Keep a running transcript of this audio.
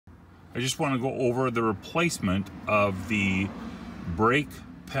I just want to go over the replacement of the brake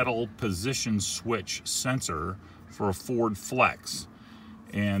pedal position switch sensor for a Ford Flex.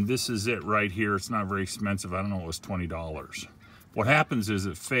 And this is it right here. It's not very expensive. I don't know, it was $20. What happens is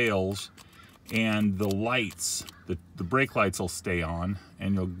it fails and the lights, the brake lights will stay on,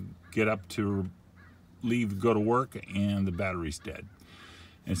 and you'll get up to leave, go to work, and the battery's dead.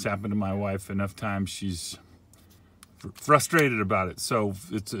 And it's happened to my wife enough times. She's frustrated about it. So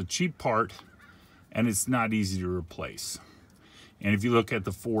it's a cheap part and it's not easy to replace. And if you look at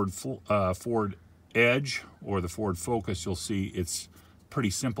the Ford Edge or the Ford Focus, you'll see it's pretty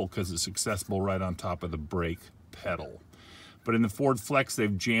simple because it's accessible right on top of the brake pedal. But in the Ford Flex,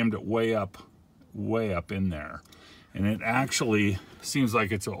 they've jammed it way up in there. And it actually seems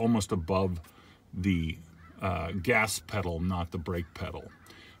like it's almost above the gas pedal, not the brake pedal.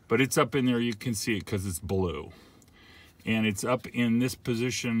 But it's up in there, you can see it because it's blue. And it's up in this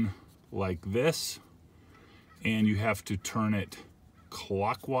position like this. And you have to turn it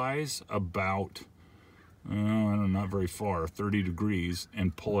clockwise about, I don't know, not very far, 30 degrees,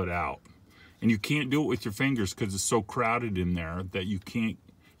 and pull it out. And you can't do it with your fingers because it's so crowded in there that you can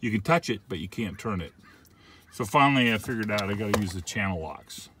touch it, but you can't turn it. So finally I figured out I got to use the channel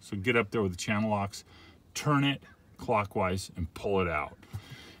locks. So get up there with the channel locks, turn it clockwise, and pull it out.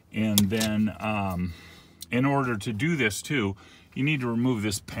 And then in order to do this too, you need to remove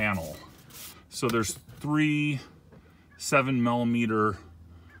this panel. So there's 3 7mm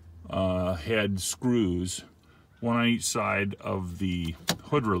head screws, one on each side of the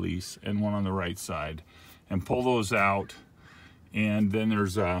hood release and one on the right side, and pull those out. And then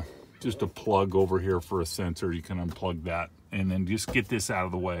there's just a plug over here for a sensor. You can unplug that and then just get this out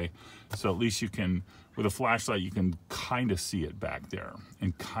of the way, so at least you can, with a flashlight, you can kind of see it back there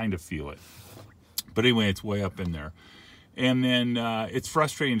and kind of feel it. But anyway, it's way up in there. And then it's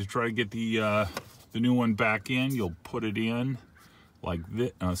frustrating to try to get the new one back in. You'll put it in like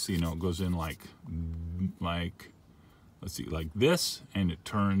this. See, no, it goes in like let's see, like this, and it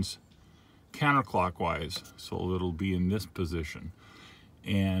turns counterclockwise, so it'll be in this position.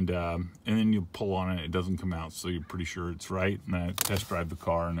 And then you pull on it, it doesn't come out, so you're pretty sure it's right. And I test drive the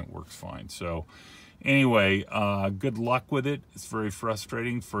car and it works fine. So anyway, good luck with it. It's very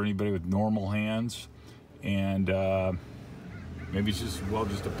frustrating for anybody with normal hands, and maybe it's just, well,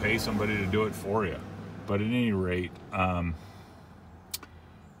 just to pay somebody to do it for you. But at any rate, I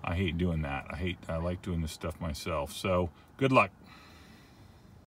hate doing that. I like doing this stuff myself. So good luck.